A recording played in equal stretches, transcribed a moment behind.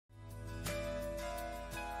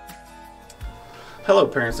Hello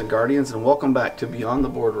parents and guardians, and welcome back to Beyond the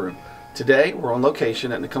Boardroom. Today we're on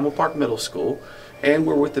location at Nakoma Park Middle School and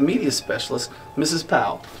we're with the media specialist, Mrs.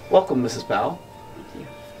 Powell. Welcome, Mrs. Powell. Thank you.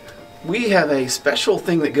 We have a special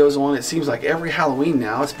thing that goes on, it seems like every Halloween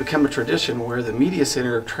now. It's become a tradition where the media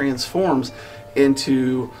center transforms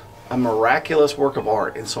into a miraculous work of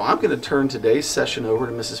art. And so I'm going to turn today's session over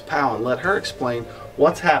to Mrs. Powell and let her explain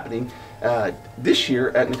what's happening this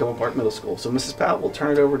year at Nakoma Park Middle School. So Mrs. Powell, we'll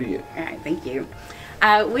turn it over to you. All right, thank you.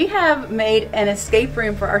 We have made an escape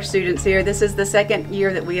room for our students here. This is the second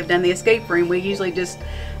year that we have done the escape room. We usually just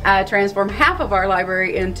transform half of our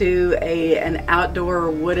library into an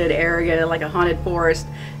outdoor wooded area, like a haunted forest.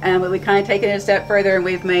 But we kind of taken it a step further and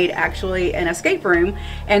we've made actually an escape room.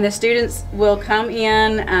 And the students will come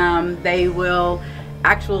in, they will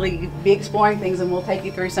actually be exploring things, and we'll take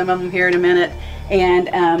you through some of them here in a minute.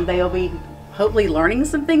 And they'll be hopefully learning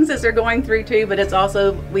some things as they're going through too, but it's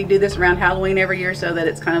also, we do this around Halloween every year so that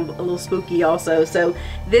it's kind of a little spooky also. So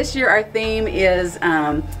this year our theme is,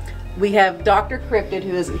 we have Dr. Cryptid,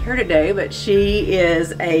 who isn't here today, but she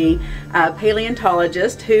is a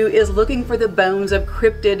paleontologist who is looking for the bones of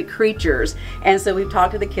cryptid creatures. And so we've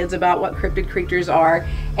talked to the kids about what cryptid creatures are.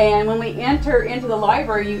 And when we enter into the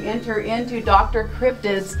library, you enter into Dr.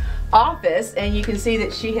 Cryptid's office, and you can see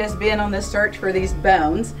that she has been on the search for these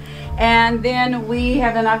bones. And then we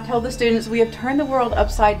have, and I've told the students, we have turned the world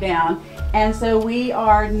upside down, and so we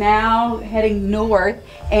are now heading north,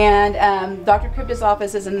 and Dr. Cryptid's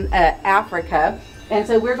office is in Africa, and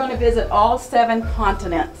so we're going to visit all 7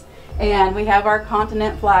 continents. And we have our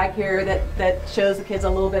continent flag here that shows the kids a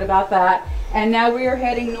little bit about that. And now we are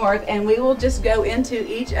heading north, and we will just go into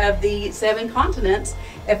each of the 7 continents,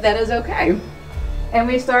 if that is okay. And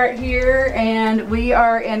we start here, and we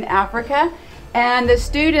are in Africa. And the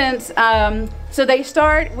students, so they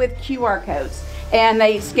start with QR codes. And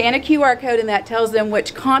they scan a QR code, and that tells them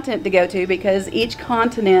which continent to go to, because each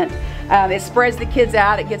continent, it spreads the kids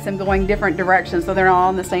out. It gets them going different directions, so they're all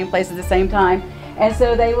in the same place at the same time. And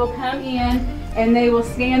so they will come in, and they will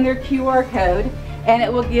scan their QR code, and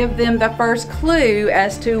it will give them the first clue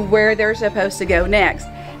as to where they're supposed to go next.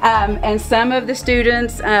 And some of the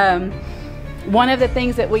students, one of the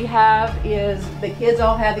things that we have is the kids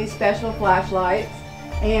all have these special flashlights,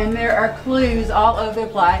 and there are clues all over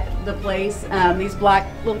the place. These black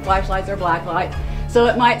little flashlights are black lights. So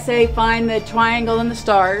it might say find the triangle and the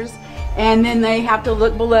stars, and then they have to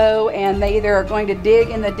look below, and they either are going to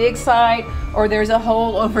dig in the dig side, or there's a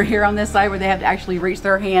hole over here on this side where they have to actually reach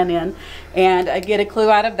their hand in and get a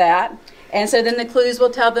clue out of that. And so then the clues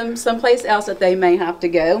will tell them someplace else that they may have to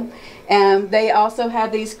go. They also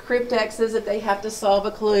have these cryptexes that they have to solve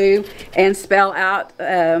a clue and spell out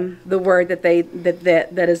the word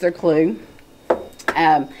that is their clue.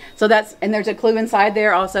 So that's, and there's a clue inside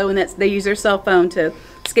there also, and they use their cell phone to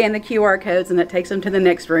scan the QR codes, and that takes them to the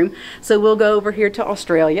next room. So we'll go over here to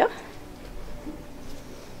Australia.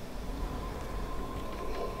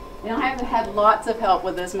 And I have had lots of help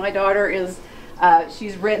with this. My daughter is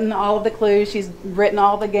she's written all of the clues, she's written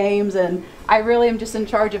all the games, and I really am just in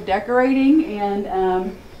charge of decorating,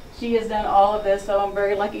 and she has done all of this, so I'm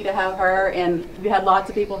very lucky to have her, and we had lots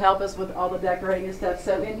of people help us with all the decorating and stuff.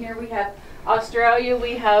 So in here we have Australia,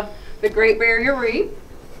 we have the Great Barrier Reef,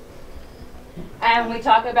 and we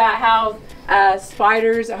talk about how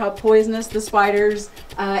spiders, how poisonous the spiders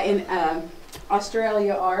in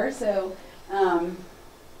Australia are. So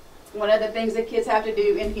one of the things that kids have to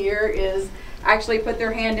do in here is actually put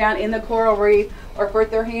their hand down in the coral reef, or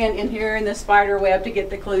put their hand in here in the spider web to get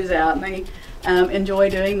the clues out, and they enjoy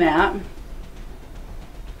doing that.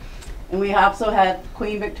 And we also have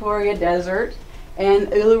Queen Victoria Desert and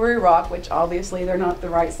Uluru Rock, which obviously they're not the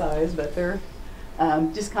right size, but they're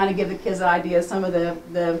just kind of give the kids an idea of some of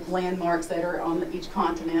the landmarks that are on each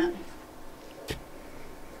continent.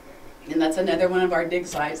 And that's another one of our dig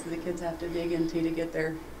sites that the kids have to dig into to get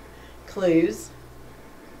their clues.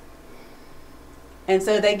 And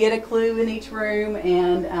so they get a clue in each room,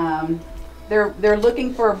 and they're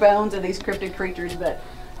looking for bones of these cryptid creatures, but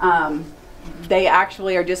they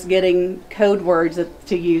actually are just getting code words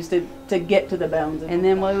to use to get to the bones. And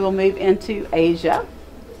then we will move into Asia.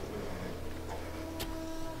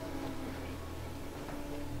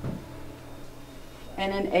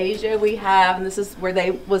 And in Asia we have, and this is where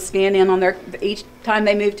they will scan in on each time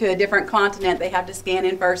they move to a different continent, they have to scan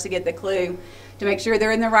in first to get the clue, to make sure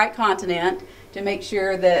they're in the right continent, to make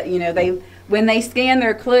sure that, you know, when they scan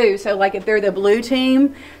their clue, so like if they're the blue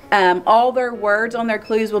team, all their words on their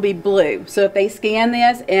clues will be blue. So if they scan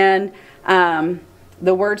this and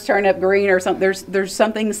the words turn up green or something, there's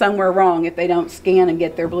something somewhere wrong if they don't scan and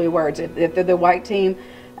get their blue words. If they're the white team,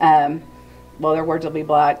 well, their words will be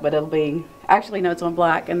black, but it'll be, actually no, it's on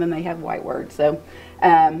black, and then they have white words, so,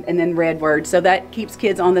 and then red words. So that keeps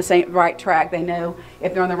kids on the right track. They know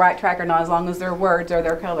if they're on the right track or not, as long as their words are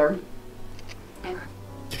their color.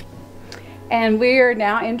 And we are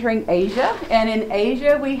now entering Asia, and in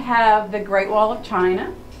Asia we have the Great Wall of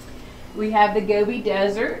China, we have the Gobi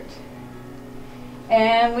Desert,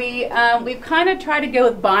 and we've kind of tried to go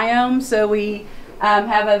with biomes. So we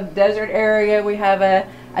have a desert area, we have a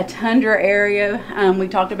tundra area. We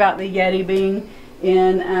talked about the Yeti being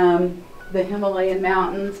in the Himalayan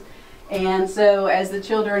mountains, and so as the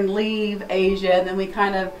children leave Asia, then we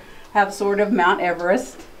kind of have sort of Mount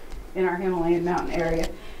Everest in our Himalayan mountain area.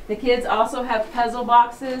 The kids also have puzzle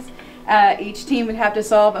boxes. Each team would have to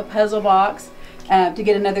solve a puzzle box to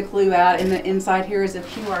get another clue out, and the inside here is a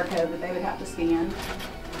QR code that they would have to scan.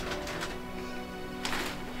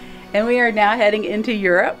 And we are now heading into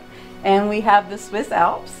Europe, and we have the Swiss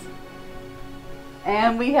Alps.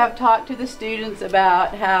 And we have talked to the students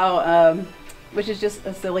about how, which is just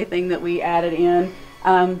a silly thing that we added in,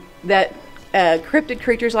 that cryptid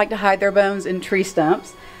creatures like to hide their bones in tree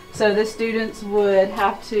stumps. So the students would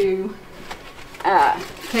have to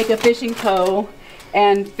take a fishing pole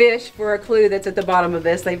and fish for a clue that's at the bottom of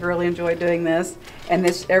this. They've really enjoyed doing this. And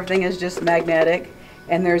everything is just magnetic.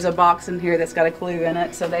 And there's a box in here that's got a clue in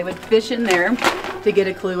it. So they would fish in there to get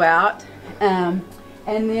a clue out. And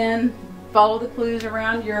then follow the clues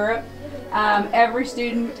around Europe. Every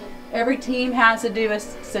team has to do a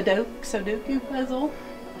Sudoku puzzle.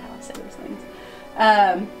 I don't know how I say those things.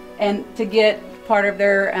 And to get part of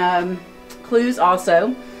their clues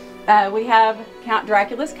also. We have Count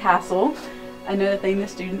Dracula's Castle, another thing the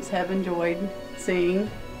students have enjoyed seeing.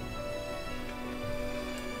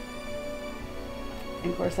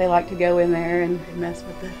 And of course they like to go in there and mess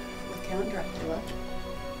with Count Dracula.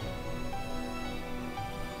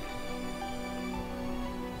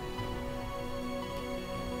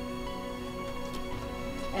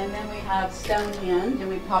 And then we have Stonehenge, and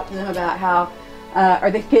we've talked to them about how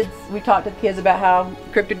we talked to the kids about how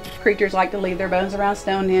cryptid creatures like to leave their bones around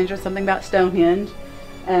Stonehenge, or something about Stonehenge.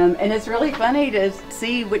 And it's really funny to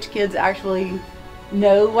see which kids actually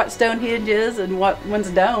know what Stonehenge is and what ones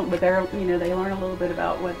don't, but they learn a little bit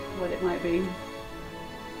about what it might be.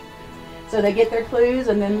 So they get their clues,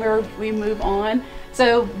 and then we move on.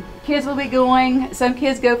 So kids will be going, some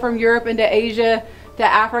kids go from Europe into Asia to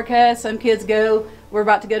Africa, some kids we're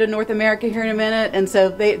about to go to North America here in a minute, and so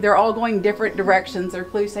they're all going different directions. Their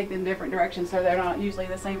clues take them different directions, so they're not usually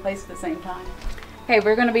the same place at the same time. Okay,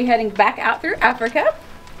 we're going to be heading back out through Africa.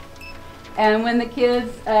 And when the kids,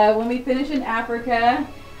 when we finish in Africa,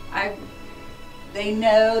 they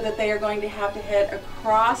know that they are going to have to head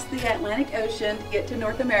across the Atlantic Ocean to get to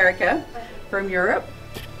North America from Europe.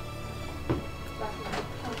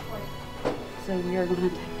 So we are going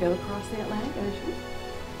to go across the Atlantic Ocean.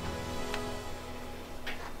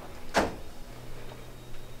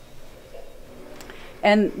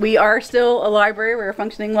 And we are still a library, we're a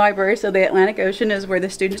functioning library, so the Atlantic Ocean is where the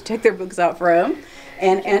students check their books out from,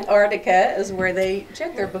 and Antarctica is where they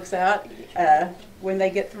check their books out when they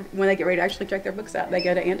get ready to actually check their books out. They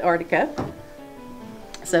go to Antarctica.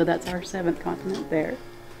 So that's our 7th continent there.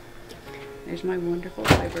 There's my wonderful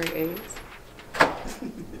library aides.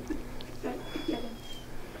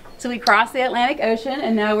 So we crossed the Atlantic Ocean,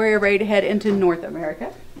 and now we're ready to head into North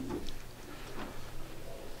America.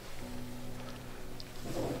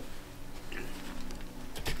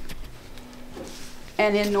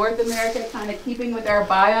 And in North America, kind of keeping with our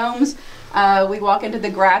biomes, we walk into the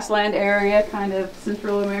grassland area, kind of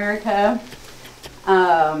Central America.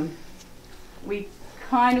 We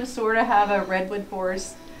kind of sort of have a redwood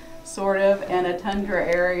forest, sort of, and a tundra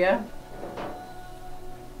area.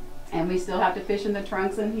 And we still have to fish in the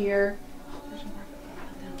trunks in here.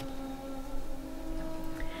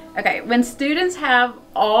 Okay, when students have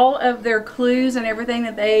all of their clues and everything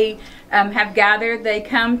that they have gathered, they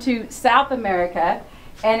come to South America.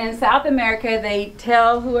 And in South America, they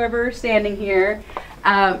tell whoever's standing here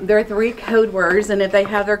their 3 code words, and if they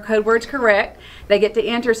have their code words correct, they get to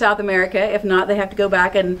enter South America. If not, they have to go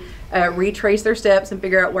back and retrace their steps and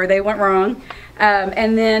figure out where they went wrong.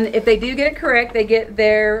 And then if they do get it correct, they get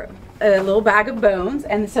their little bag of bones,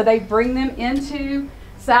 and so they bring them into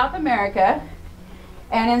South America.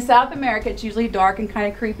 And in South America, it's usually dark and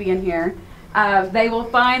kind of creepy in here. They will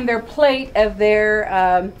find their plate of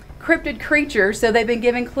their cryptid creature. So they've been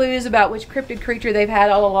given clues about which cryptid creature they've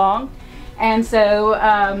had all along. And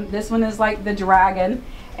so this one is like the dragon,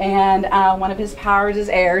 and one of his powers is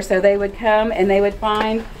air. So they would come and they would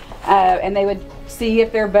find and they would see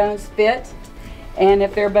if their bones fit. And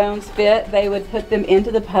if their bones fit, they would put them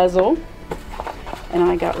into the puzzle. And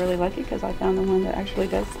I got really lucky because I found the one that actually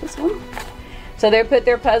does this one. So they put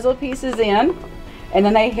their puzzle pieces in, and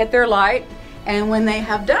then they hit their light. And when they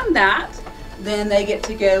have done that, then they get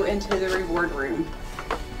to go into the reward room.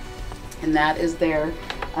 And that is their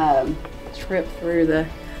trip through the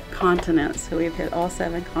continents. So we've hit all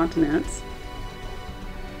 7 continents.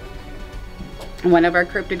 And one of our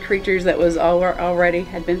cryptid creatures that was already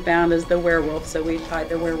had been found is the werewolf. So we tied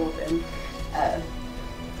the werewolf in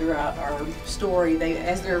throughout our story.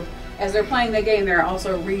 As they're playing the game, they're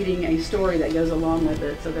also reading a story that goes along with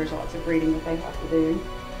it. So there's lots of reading that they have to do.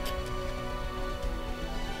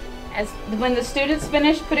 When the students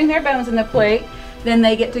finish putting their bones in the plate, then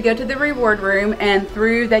they get to go to the reward room, and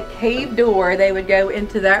through the cave door they would go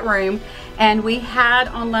into that room. And we had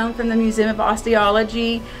on loan from the Museum of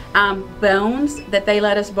Osteology bones that they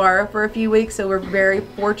let us borrow for a few weeks, so we're very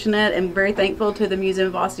fortunate and very thankful to the Museum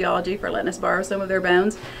of Osteology for letting us borrow some of their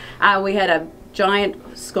bones. We had a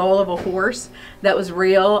giant skull of a horse that was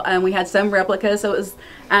real, and we had some replicas, so it was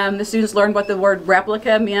the students learned what the word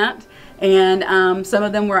replica meant. And some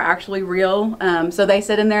of them were actually real. So they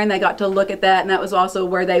sat in there and they got to look at that, and that was also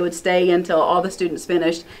where they would stay until all the students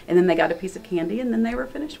finished, and then they got a piece of candy, and then they were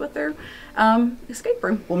finished with their escape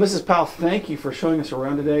room. Well, Mrs. Powell, thank you for showing us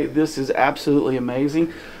around today. This is absolutely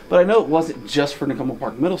amazing. But I know it wasn't just for Nicoma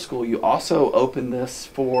Park Middle School. You also opened this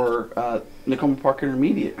for Nicoma Park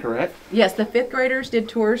Intermediate, correct? Yes, the 5th graders did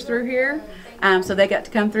tours through here. So they got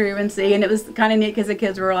to come through and see, and it was kind of neat because the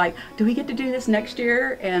kids were like, do we get to do this next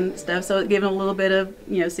year and stuff? So it gave them a little bit of,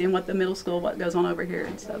 seeing what the middle school, what goes on over here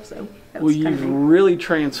and stuff. So that was you've really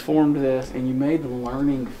transformed this, and you made the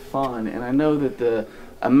learning fun. And I know that the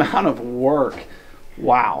amount of work,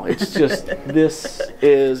 wow, it's just, this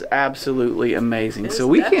is absolutely amazing. So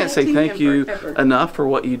we can't say thank you enough for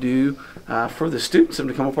what you do for the students of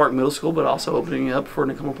Nicoma Park Middle School, but also opening up for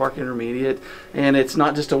Nicoma Park Intermediate. And it's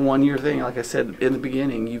not just a one-year thing. Like I said in the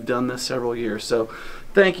beginning, you've done this several years. So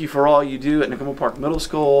thank you for all you do at Nicoma Park Middle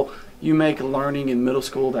School. You make learning in middle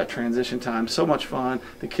school, that transition time, so much fun.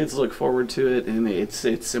 The kids look forward to it, and it's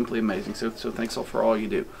simply amazing. So thanks all for all you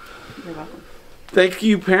do. You're welcome. Thank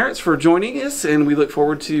you, parents, for joining us, and we look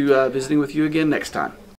forward to visiting with you again next time.